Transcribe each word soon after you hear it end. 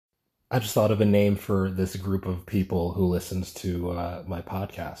I just thought of a name for this group of people who listens to my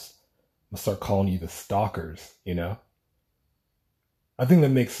podcast. I'm gonna start calling you the stalkers, you know? I think that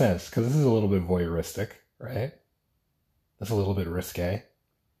makes sense because this is a little bit voyeuristic, right? That's a little bit risque.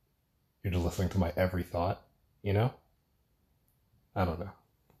 You're just listening to my every thought, you know? I don't know.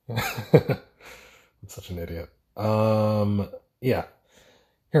 I'm such an idiot. Yeah.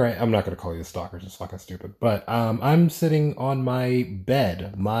 I'm not gonna call you the stalkers, it's fucking stupid. But I'm sitting on my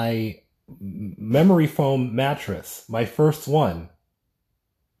bed, my memory foam mattress, my first one.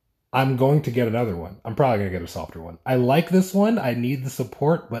 I'm going to get another one. I'm probably gonna get a softer one. I like this one. I need the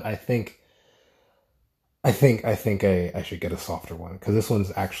support, but I should get a softer one because this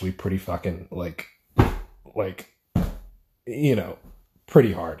one's actually pretty fucking like you know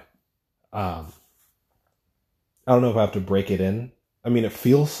pretty hard. I don't know if I have to break it in. I mean, it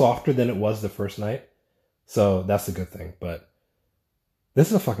feels softer than it was the first night, so that's a good thing. But this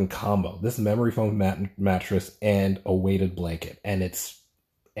is a fucking combo. This memory foam mattress and a weighted blanket, and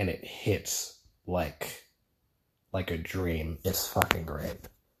it hits like a dream. It's fucking great.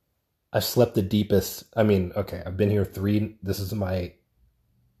 I've slept the deepest. I mean, okay, I've been here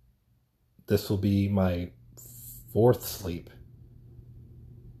this will be my fourth sleep.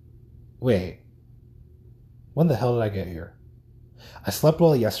 Wait, when the hell did I get here? I slept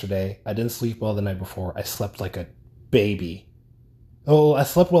well yesterday. I didn't sleep well the night before. I slept like a baby. Oh, I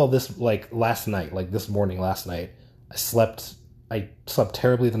slept well last night, like this morning, last night. I slept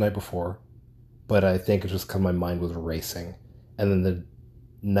terribly the night before, but I think it's just because my mind was racing. And then the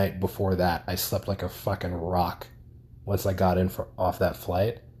night before that, I slept like a fucking rock once I got off that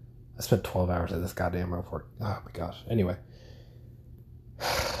flight. I spent 12 hours at this goddamn airport. Oh my gosh. Anyway.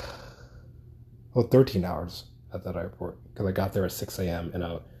 Well, 13 hours at that airport because I got there at 6 a.m. and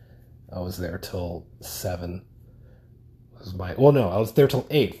I was there till 7. I was there till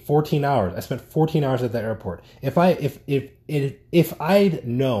 8. 14 hours. I spent 14 hours at that airport. If I'd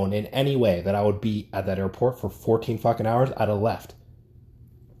known in any way that I would be at that airport for 14 fucking hours, I'd have left.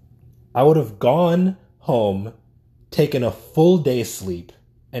 I would have gone home, taken a full day's sleep,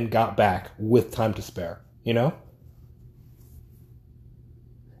 and got back with time to spare. You know?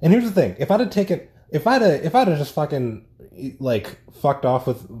 And here's the thing: if I'd have just fucking fucked off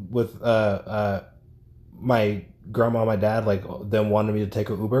with my grandma and my dad, them wanted me to take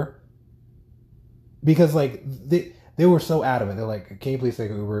an Uber, because they were so adamant. They're like, "Can you please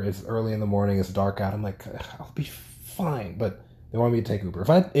take an Uber? It's early in the morning. It's dark out." I'm like, "I'll be fine," but they wanted me to take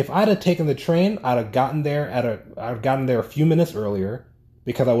Uber. If I'd have taken the train, I'd have gotten there a few minutes earlier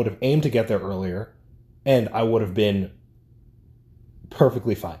because I would have aimed to get there earlier, and I would have been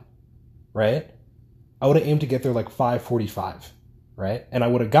perfectly fine, right? I would have aimed to get there like 5:45, right? And I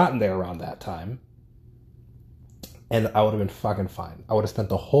would have gotten there around that time, and I would have been fucking fine. I would have spent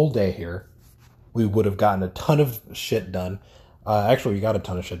the whole day here. We would have gotten a ton of shit done. Actually, we got a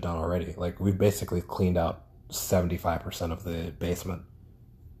ton of shit done already. Like, we've basically cleaned out 75% of the basement,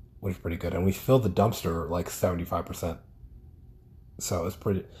 which is pretty good. And we filled the dumpster like 75%. So it's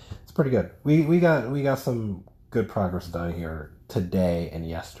pretty good. We got some good progress done here today and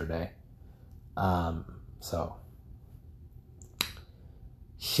yesterday. So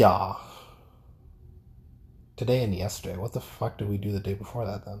yeah. Today and yesterday. What the fuck did we do the day before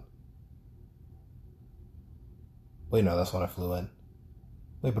that then? Wait, no, that's when I flew in.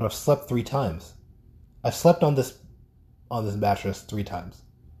 Wait, but I've slept 3 times. I've slept on this mattress 3 times.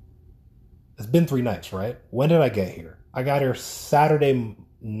 It's been 3 nights, right? When did I get here? I got here Saturday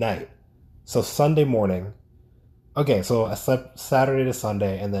night. So Sunday morning. Okay, so I slept Saturday to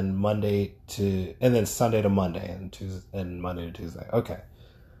Sunday, and then Sunday to Monday, and Tuesday and Monday to Tuesday. Okay,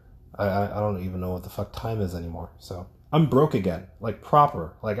 I don't even know what the fuck time is anymore. So I'm broke again, like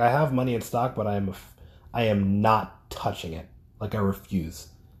proper. Like, I have money in stock, but I am not touching it. Like, I refuse.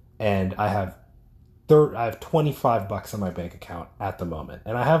 And I have $25 in my bank account at the moment,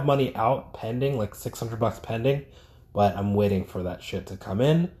 and I have money out pending, like $600 pending, but I'm waiting for that shit to come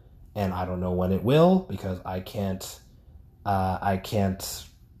in. And I don't know when it will, because I can't, I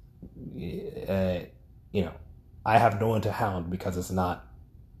have no one to hound, because it's not,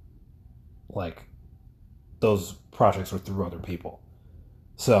 like, those projects are through other people.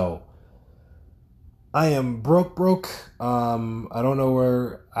 So, I am broke. I don't know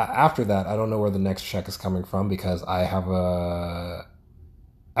where, after that, I don't know where the next check is coming from, because I have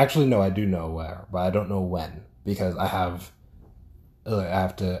actually, no, I do know where, but I don't know when, because I have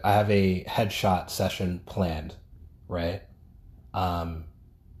a headshot session planned, right? Well,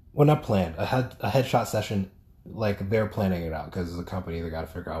 not planned. A headshot session, like, they're planning it out, because as a company, they got to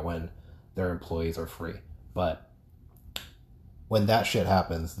figure out when their employees are free. But when that shit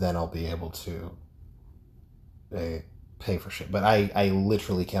happens, then I'll be able to pay for shit. But I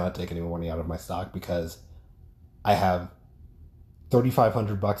literally cannot take any more money out of my stock because I have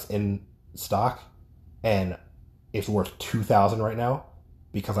 $3,500 in stock, and it's worth $2,000 right now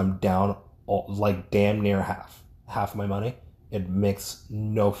because I'm down like damn near half my money. It makes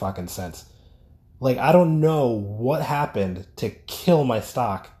no fucking sense. Like, I don't know what happened to kill my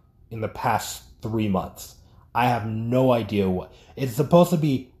stock in the past 3 months. I have no idea what. It's supposed to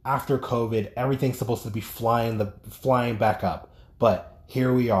be after COVID. Everything's supposed to be flying back up. But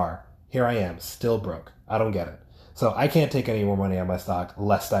here we are. Here I am, still broke. I don't get it. So I can't take any more money out of my stock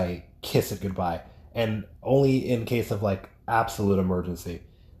lest I kiss it goodbye. And only in case of like absolute emergency.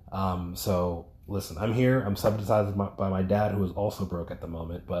 So listen, I'm here. I'm subsidized by my dad, who is also broke at the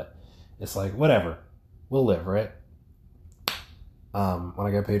moment. But it's like, whatever. We'll live, right? When I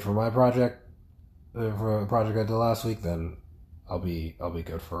get paid for my project, for a project I did last week, then I'll be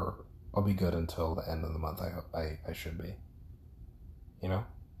good until the end of the month. I should be. You know?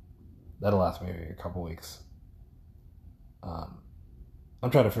 That'll last me a couple weeks. I'm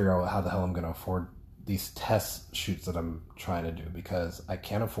trying to figure out how the hell I'm going to afford these test shoots that I'm trying to do, because I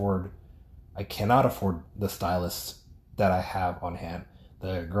cannot afford the stylist that I have on hand.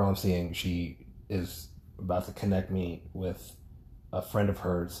 The girl I'm seeing, she is about to connect me with a friend of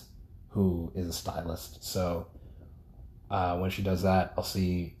hers who is a stylist. So when she does that, I'll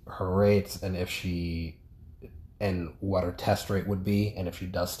see her rates and and what her test rate would be, and if she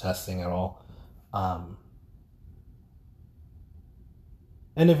does testing at all.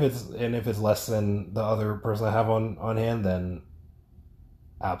 And if it's less than the other person I have on hand, then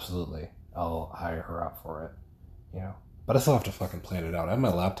absolutely I'll hire her out for it, you know. But I still have to fucking plan it out. I have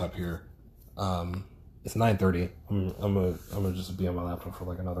my laptop here. It's 9:30. I'm gonna just be on my laptop for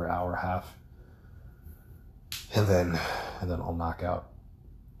like another hour and a half, and then I'll knock out.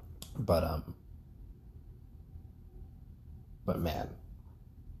 But man,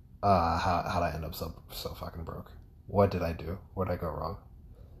 how'd I end up so fucking broke? What did I do? What did I go wrong?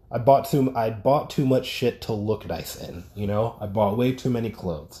 I bought too much shit to look nice in, you know? I bought way too many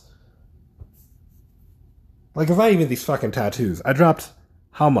clothes. Like, it's not even these fucking tattoos. I dropped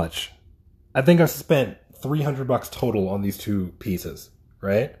how much? I think I've spent $300 total on these two pieces,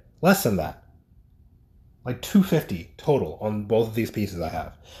 right? Less than that. Like $250 total on both of these pieces I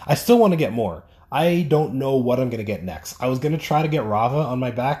have. I still want to get more. I don't know what I'm going to get next. I was going to try to get Rava on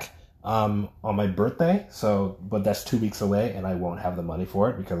my back on my birthday, but that's 2 weeks away, and I won't have the money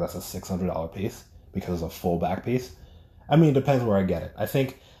for it because that's a $600 piece, because it's a full back piece. I mean, it depends where I get it. I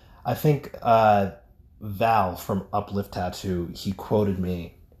think Val from Uplift Tattoo, he quoted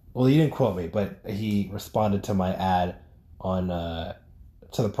me. Well, he didn't quote me, but he responded to my ad on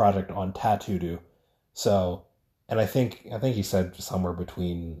to the project on Tattoo. So, and I think he said somewhere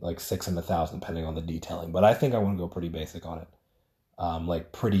between like 6 and 1,000, depending on the detailing. But I think I want to go pretty basic on it.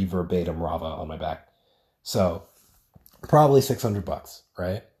 Like pretty verbatim Rava on my back. So probably $600,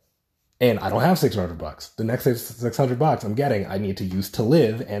 right? And I don't have $600. The next $600 I'm getting, I need to use to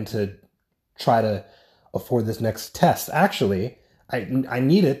live and to try to afford this next test. Actually, I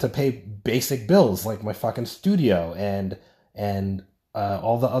need it to pay basic bills like my fucking studio and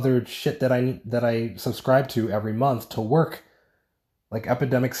all the other shit that I subscribe to every month to work, like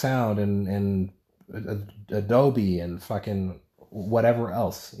Epidemic Sound and Adobe and fucking whatever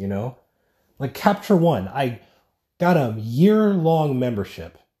else, you know? Like Capture One, I got a year-long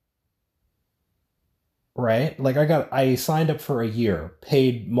membership, right? Like I signed up for a year,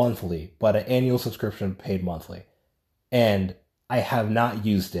 paid monthly, but an annual subscription paid monthly. And I have not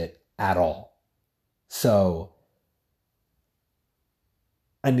used it at all. So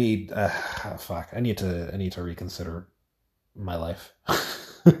I need I need to reconsider my life.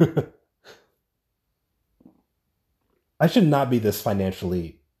 I should not be this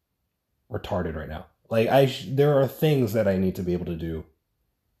financially retarded right now. Like there are things that I need to be able to do.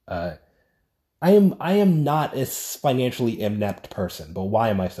 I am not a financially inept person, but why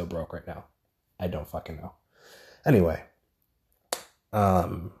am I so broke right now? I don't fucking know. Anyway,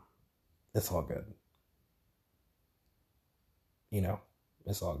 it's all good. You know,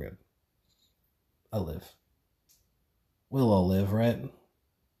 it's all good. I live. We'll all live, right?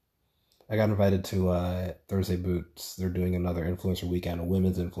 I got invited to Thursday Boots. They're doing another influencer weekend, a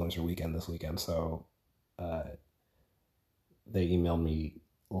women's influencer weekend this weekend. So they emailed me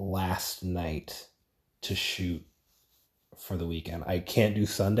last night to shoot for the weekend. I can't do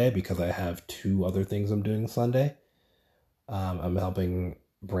Sunday because I have 2 other things I'm doing Sunday. I'm helping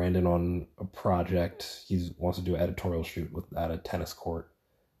Brandon on a project. He wants to do an editorial shoot at a tennis court.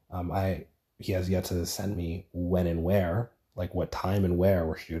 He has yet to send me when and where, like what time and where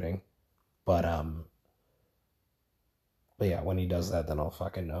we're shooting. But yeah, when he does that, then I'll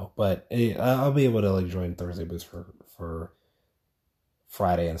fucking know. But I'll be able to like join Thursday booths for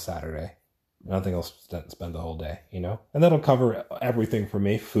Friday and Saturday. I don't think I'll spend the whole day, and that'll cover everything for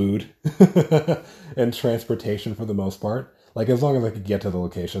me: food and transportation for the most part. Like as long as I could get to the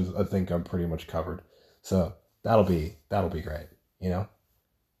locations, I think I'm pretty much covered. So that'll be great,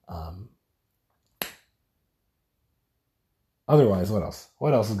 Um, Otherwise, what else?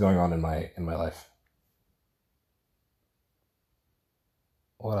 What else is going on in my life?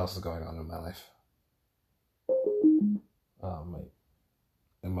 What else is going on in my life?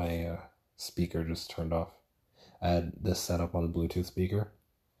 My speaker just turned off. I had this set up on the Bluetooth speaker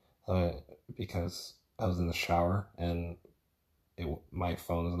because I was in the shower and my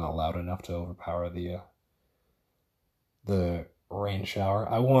phone is not loud enough to overpower the rain shower.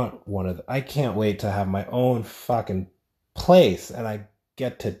 I want I can't wait to have my own fucking place and I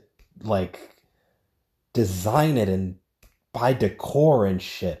get to like design it and buy decor and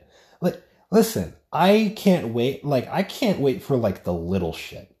shit. Like, listen, I can't wait. Like, I can't wait for like the little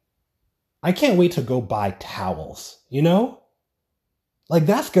shit. I can't wait to go buy towels, Like,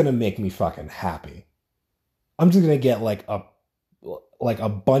 that's gonna make me fucking happy. I'm just gonna get like a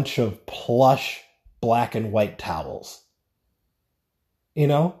bunch of plush black and white towels.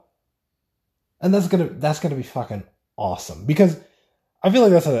 And that's gonna be fucking awesome. Because I feel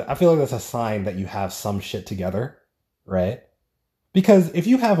like that's a sign that you have some shit together, right? Because if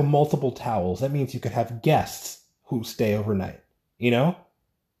you have multiple towels, that means you could have guests who stay overnight, And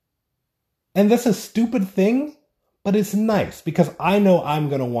that's a stupid thing, but it's nice because I know I'm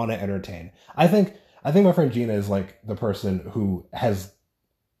going to want to entertain. I think my friend Gina is like the person who has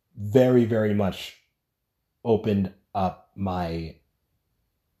very, very much opened up my,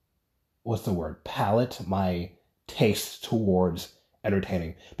 what's the word? Palette, my taste towards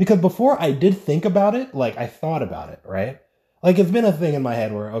entertaining. Because before I did think about it, like I thought about it, right? Like it's been a thing in my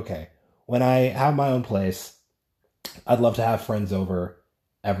head where, okay, when I have my own place, I'd love to have friends over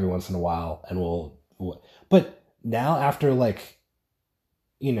every once in a while and but now after like,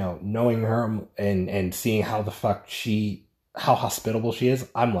 knowing her and seeing how the fuck how hospitable she is,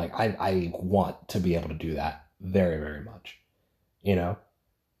 I'm like, I want to be able to do that very, very much,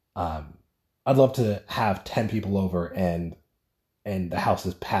 I'd love to have 10 people over and the house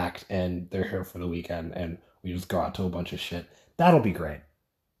is packed and they're here for the weekend and we just go out to a bunch of shit. That'll be great.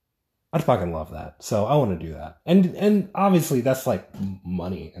 I'd fucking love that. So I want to do that. And obviously that's like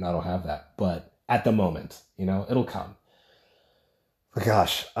money and I don't have that. But at the moment, it'll come. But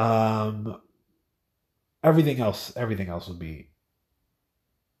gosh, everything else would be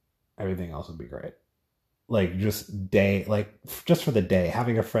great. Like just for the day,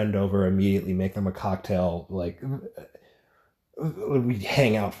 having a friend over, immediately make them a cocktail, like we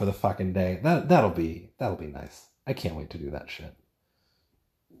hang out for the fucking day. That'll be nice. I can't wait to do that shit.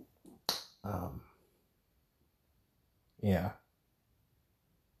 Yeah.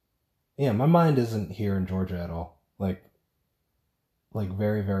 Yeah, my mind isn't here in Georgia at all. Like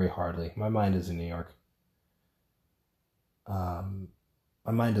very, very hardly. My mind is in New York. My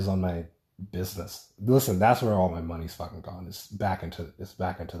mind is on my business. Listen, that's where all my money's fucking gone. It's back into this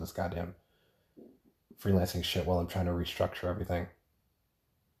goddamn freelancing shit while I'm trying to restructure everything.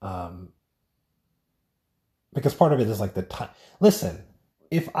 Because part of it is like the time. Listen,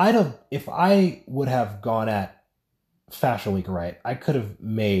 if I would have gone at Fashion Week right, I could have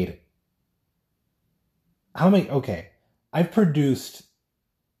made how many? Okay, I've produced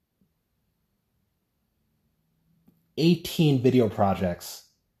 18 video projects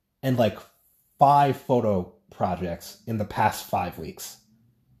and like 5 photo projects in the past 5 weeks,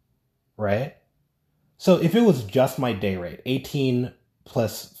 right? So if it was just my day rate, 18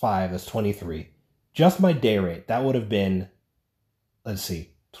 plus 5 is 23. Just my day rate, that would have been, let's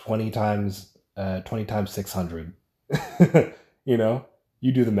see, 20 times 600.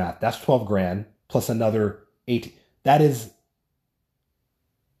 You do the math. That's 12 grand plus another 8. That's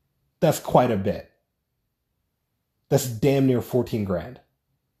quite a bit. That's damn near 14 grand,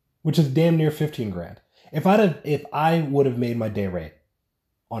 which is damn near 15 grand. If I would have made my day rate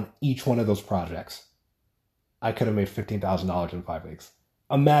on each one of those projects, I could have made $15,000 in 5 weeks.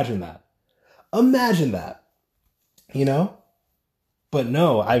 Imagine that. But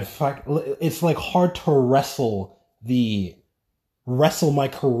no, it's like hard to wrestle my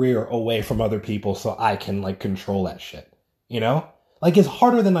career away from other people so I can like control that shit. Like it's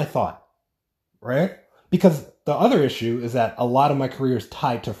harder than I thought, right? Because the other issue is that a lot of my career is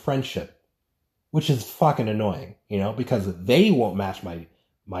tied to friendship, which is fucking annoying, because they won't match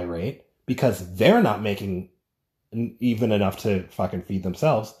my rate because they're not making even enough to fucking feed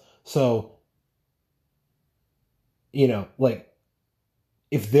themselves. So, like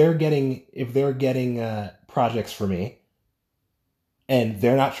if they're getting projects for me and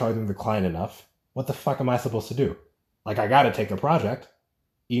they're not charging the client enough, what the fuck am I supposed to do? Like, I got to take the project,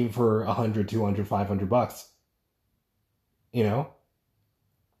 even for 100, 200, $500, you know,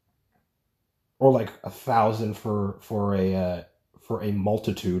 or like 1,000 for a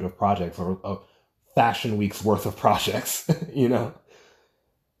multitude of projects, or a fashion week's worth of projects,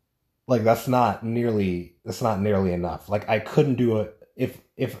 like that's not nearly enough. Like, I couldn't do it if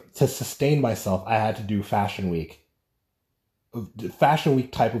to sustain myself, I had to do fashion week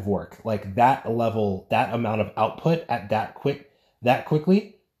type of work, like that level, that amount of output at that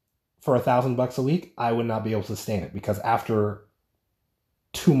quickly for $1,000 a week. I would not be able to sustain it, because after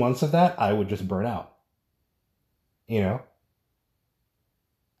 2 months of that, I would just burn out.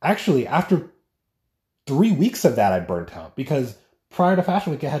 Actually, after 3 weeks of that, I burnt out, because prior to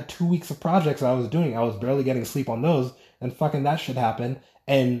Fashion Week, I had 2 weeks of projects I was doing. I was barely getting sleep on those, and fucking that shit happened.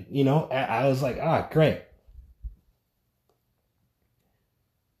 And, I was like, great.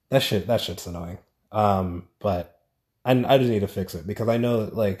 That shit's annoying. But I just need to fix it, because I know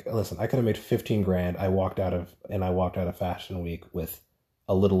that, like, listen, I could have made 15 grand. I walked out of Fashion Week with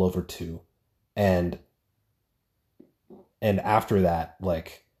a little over two. And after that,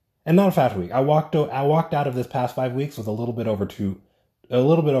 like, and not a Fashion Week, I walked out of this past 5 weeks with a little bit over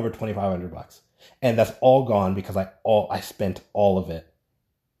 $2,500, and that's all gone because I spent all of it.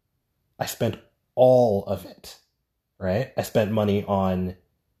 I spent all of it, right? I spent money on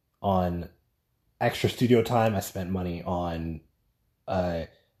extra studio time. I spent money on the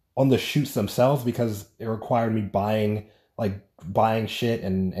shoots themselves, because it required me buying shit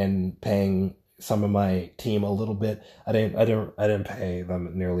and paying some of my team a little bit. I didn't pay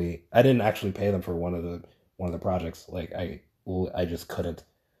them nearly. I didn't actually pay them for one of the projects. Like, I just couldn't.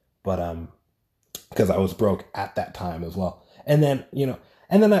 But because I was broke at that time as well. And then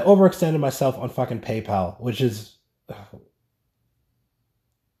I overextended myself on fucking PayPal, which was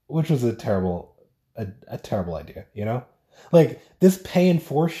a terrible idea. Like, this pay in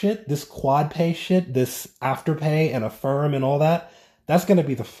 4 shit, this quad pay shit, this afterpay and Affirm and all that. That's gonna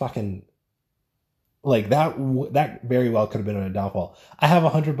be the fucking, like, that very well could have been a downfall. I have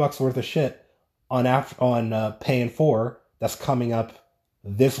 $100 worth of shit on pay in 4 that's coming up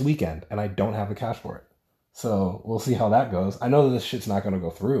this weekend, and I don't have the cash for it. So we'll see how that goes. I know that this shit's not going to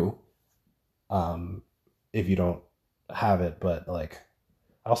go through if you don't have it, but, like,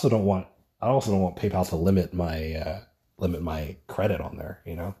 I also don't want PayPal to limit my credit on there,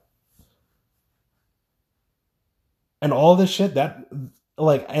 And all this shit that,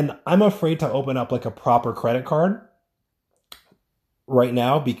 like, and I'm afraid to open up, like, a proper credit card right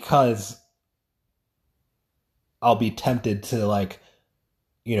now, because I'll be tempted to, like,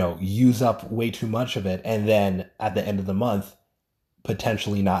 use up way too much of it, and then at the end of the month,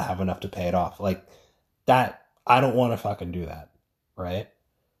 potentially not have enough to pay it off. Like, that, I don't want to fucking do that, right?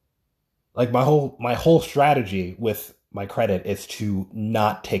 Like, my whole strategy with my credit is to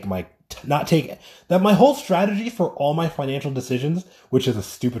my whole strategy for all my financial decisions, which is a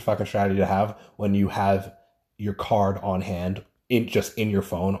stupid fucking strategy to have when you have your card on hand in your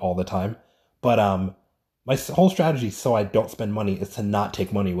phone all the time. But my whole strategy, so I don't spend money, is to not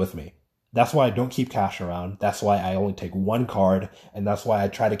take money with me. That's why I don't keep cash around. That's why I only take one card, and that's why I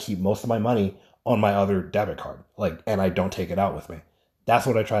try to keep most of my money on my other debit card. Like, and I don't take it out with me. That's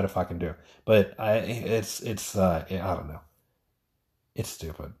what I try to fucking do. But I don't know. It's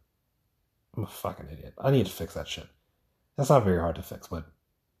stupid. I'm a fucking idiot. I need to fix that shit. That's not very hard to fix, but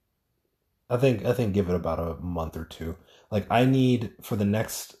I think give it about a month or two. Like, I need, for the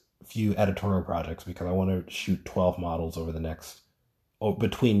next few editorial projects, because I want to shoot 12 models over the next,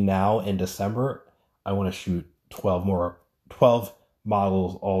 between now and December, I want to shoot 12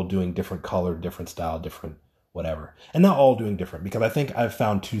 models, all doing different color, different style, different whatever. And not all doing different, because I think I've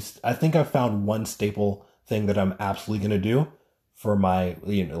found one staple thing that I'm absolutely going to do for my,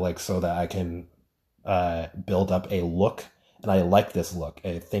 like, so that I can build up a look. And I like this look.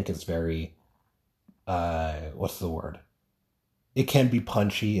 I think it's very, what's the word? It can be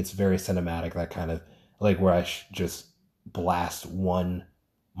punchy. It's very cinematic, that kind of, like, where I just blast one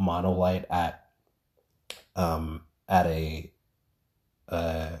monolight at a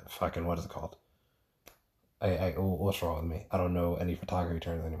fucking, what is it called? What's wrong with me? I don't know any photography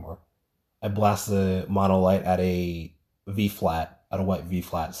terms anymore. I blast the monolight at a white V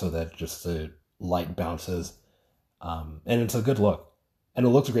flat, so that just the light bounces, and it's a good look, and it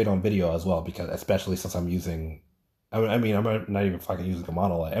looks great on video as well, because especially since I'm using, I'm not even fucking using a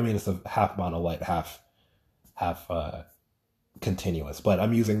monolight. I mean, it's a half monolight, half continuous. But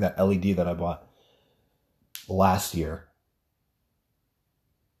I'm using that LED that I bought last year,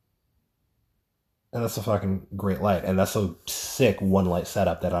 and that's a fucking great light, and that's a sick one light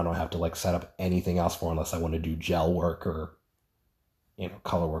setup that I don't have to like set up anything else for unless I want to do gel work or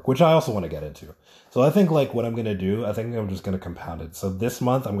color work, which I also want to get into. So I think like what I'm gonna do, I think I'm just gonna compound it. So this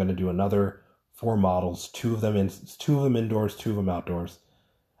month I'm gonna do another 4 models, two of them indoors, 2 of them outdoors.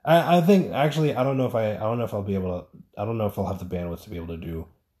 I think actually I don't know if I'll be able to. I don't know if I'll have the bandwidth to be able to do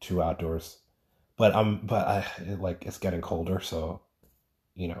 2 outdoors, but it's getting colder, so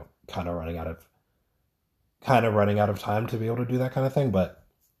kind of running out of time to be able to do that kind of thing.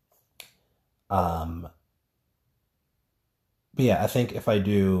 Um, but yeah, I think if I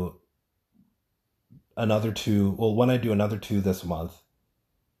do another 2, well, when I do another 2 this month,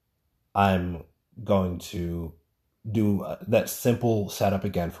 I'm going to do that simple setup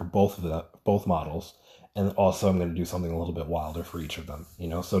again for both models, and also I'm going to do something a little bit wilder for each of them.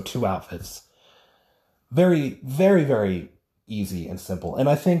 So 2 outfits, very, very, very easy and simple. And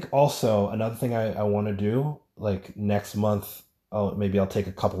I think also another thing I want to do, like next month, maybe I'll take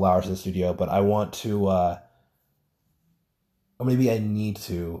a couple hours in the studio, but I want to, or maybe I need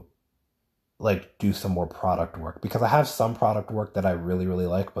to like do some more product work, because I have some product work that I really, really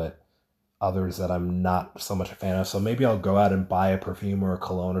like, but others that I'm not so much a fan of. So maybe I'll go out and buy a perfume or a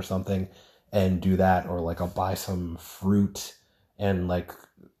cologne or something and do that. Or like I'll buy some fruit and like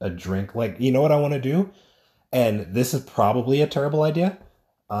a drink. Like, you know what I want to do? And this is probably a terrible idea,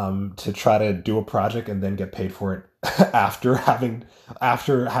 to try to do a project and then get paid for it after having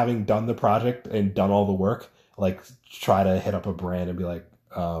done the project and done all the work. Like try to hit up a brand and be like,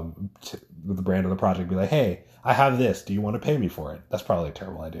 the brand of the project, be like, hey, I have this. Do you want to pay me for it? That's probably a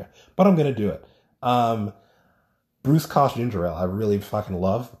terrible idea, but I'm going to do it. Bruce Koss ginger ale. I really fucking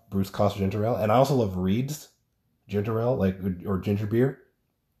love Bruce Koss ginger ale. And I also love Reed's ginger ale, or ginger beer.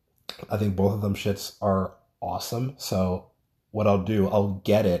 I think both of them shits are awesome. So what I'll do, I'll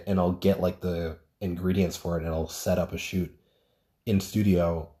get it and I'll get like the ingredients for it and I'll set up a shoot in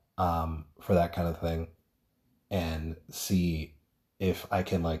studio, for that kind of thing, and see if I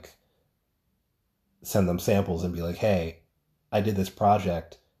can like send them samples and be like, hey, I did this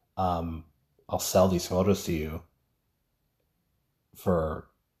project. I'll sell these photos to you for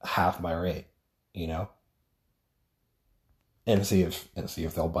half my rate, and see if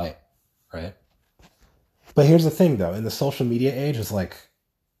they'll bite, right? But here's the thing though, in the social media age, it's like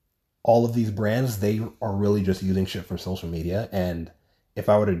all of these brands, they are really just using shit for social media. And if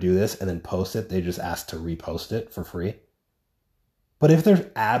I were to do this and then post it, they just ask to repost it for free. But if they're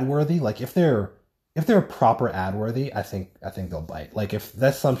ad worthy, like if they're proper ad worthy, I think they'll bite. Like if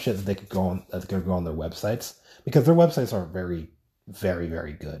that's some shit that they could go on, that's gonna go on their websites, because their websites aren't very, very,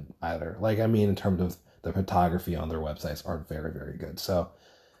 very good either. Like, I mean, in terms of the photography on their websites aren't very, very good. So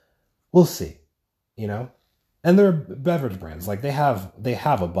we'll see, And they're beverage brands. Like they have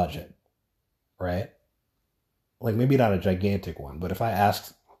a budget, right? Like maybe not a gigantic one, but if I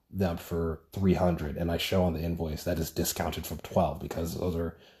ask them for 300 and I show on the invoice that is discounted from 12 because those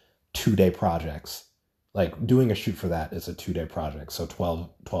are 2-day projects. Like doing a shoot for that is a 2-day project. So 12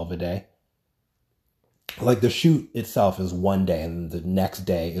 a day. Like the shoot itself is 1 day and the next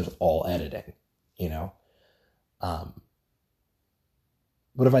day is all editing,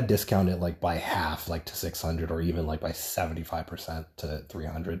 But if I discount it like by half, like to 600, or even like by 75% to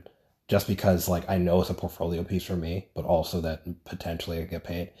 300, just because like I know it's a portfolio piece for me, but also that potentially I get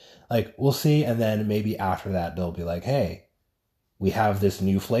paid, like we'll see. And then maybe after that, they'll be like, hey, we have this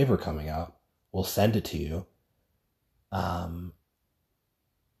new flavor coming out. We'll send it to you.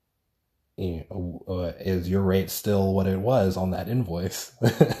 Is your rate still what it was on that invoice?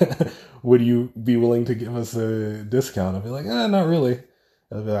 Would you be willing to give us a discount? I'll be like, not really.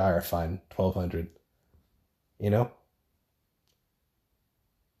 I'll be like, all right, fine, 1,200.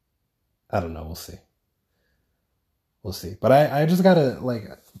 I don't know. We'll see. But I just gotta like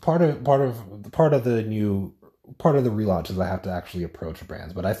part of the relaunch is I have to actually approach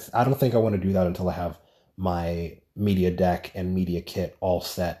brands. But I don't think I want to do that until I have my media deck and media kit all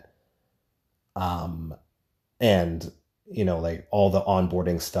set. And like all the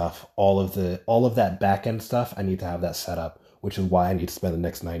onboarding stuff, all of that back end stuff, I need to have that set up, which is why I need to spend the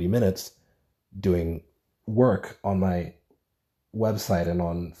next 90 minutes doing work on my website and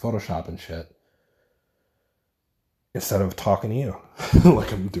on Photoshop and shit, instead of talking to you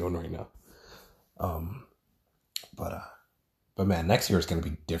like I'm doing right now. But man, next year is going to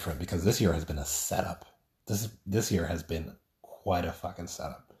be different because this year has been a setup. This year has been quite a fucking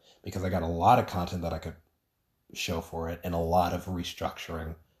setup, because I got a lot of content that I could show for it and a lot of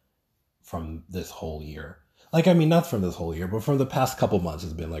restructuring from this whole year. Like, I mean, not from this whole year, but from the past couple months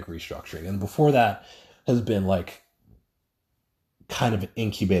has been like restructuring. And before that has been like kind of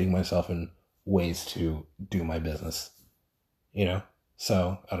incubating myself in ways to do my business, you know?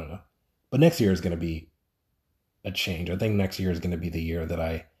 So, I don't know. But next year is going to be a change. I think next year is going to be the year that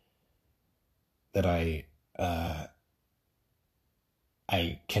I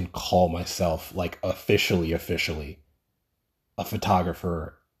can call myself like officially a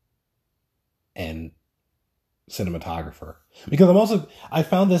photographer and cinematographer. Because I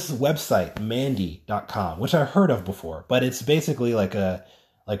found this website, Mandy.com, which I heard of before, but it's basically like a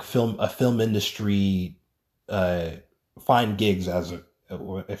film industry, find gigs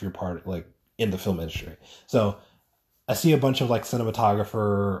if you're part of, like, in the film industry. So I see a bunch of like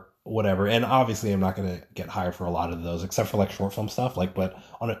cinematographer, whatever, and obviously I'm not going to get hired for a lot of those except for like short film stuff, like, but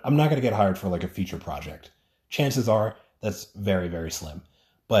I'm not going to get hired for like a feature project. Chances are that's very, very slim.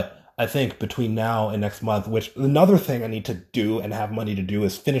 But I think between now and next month, which another thing I need to do and have money to do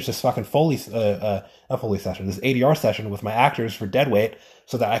is finish this fucking not Foley session, this ADR session with my actors for Deadweight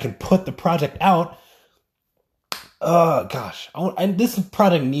so that I can put the project out. Gosh, this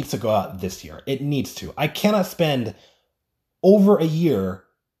project needs to go out this year. It needs to. I cannot spend over a year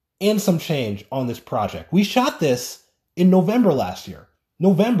and some change on this project. We shot this in November last year.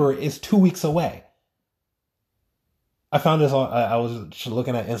 November is 2 weeks away. I found this I was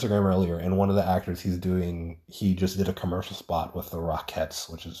looking at Instagram earlier, and one of the actors he just did a commercial spot with the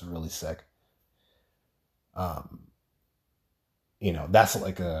Rockettes, which is really sick. That's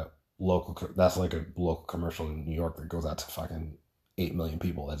like a local commercial in New York that goes out to fucking 8 million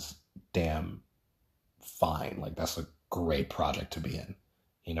people. That's damn fine. Like, that's a great project to be in,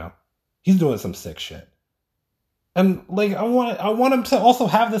 He's doing some sick shit. And like, I want him to also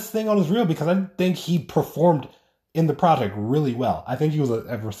have this thing on his reel because I think he performed in the project really well. I think he was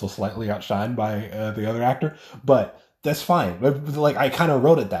ever so slightly outshined by the other actor, but that's fine. Like, I kind of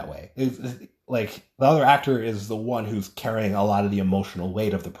wrote it that way. Like, the other actor is the one who's carrying a lot of the emotional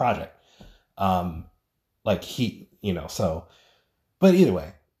weight of the project. Like, so, but either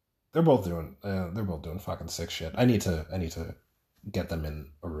way, they're both doing fucking sick shit. I need to get them in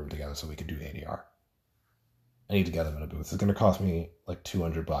a room together so we can do ADR. I need to get them in a booth. It's going to cost me like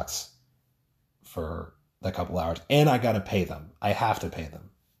 $200 for a couple hours, and I got to pay them. I have to pay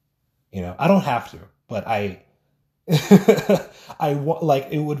them. I don't have to, but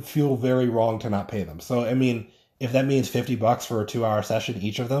it would feel very wrong to not pay them. So, I mean, if that means $50 for a 2-hour session,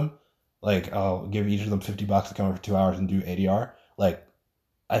 each of them, like, I'll give each of them $50 to come over for 2 hours and do ADR. Like,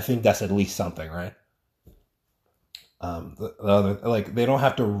 I think that's at least something, right? The other, like, they won't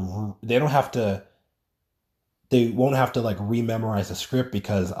have to like rememorize the script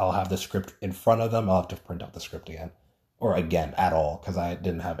because I'll have the script in front of them. I'll have to print out the script again at all, because I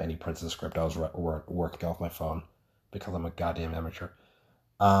didn't have any prints of the script. I was working off my phone because I'm a goddamn amateur.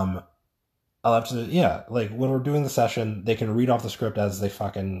 I'll have to, like, when we're doing the session, they can read off the script as they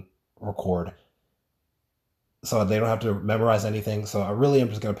fucking record, so they don't have to memorize anything. So I really am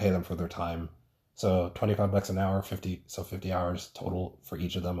just going to pay them for their time. So $25 an hour, 50 hours total for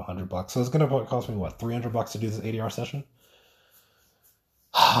each of them, $100. So it's going to cost me what, $300 to do this ADR session?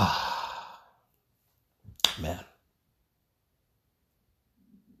 Man.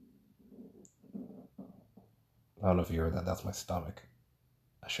 I don't know if you heard that. That's my stomach.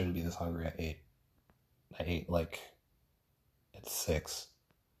 I shouldn't be this hungry. I ate like at 6.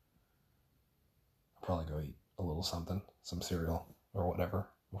 I'll probably go eat a little something, some cereal or whatever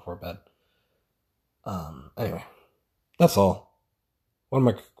before bed. Anyway, that's all. What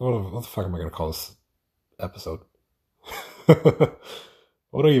the fuck am I gonna call this episode?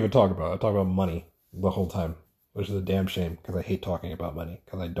 What do I even talk about? I talk about money the whole time, which is a damn shame because I hate talking about money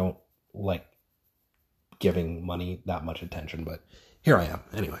because I don't like giving money that much attention, but here I am.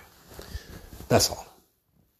 Anyway, that's all.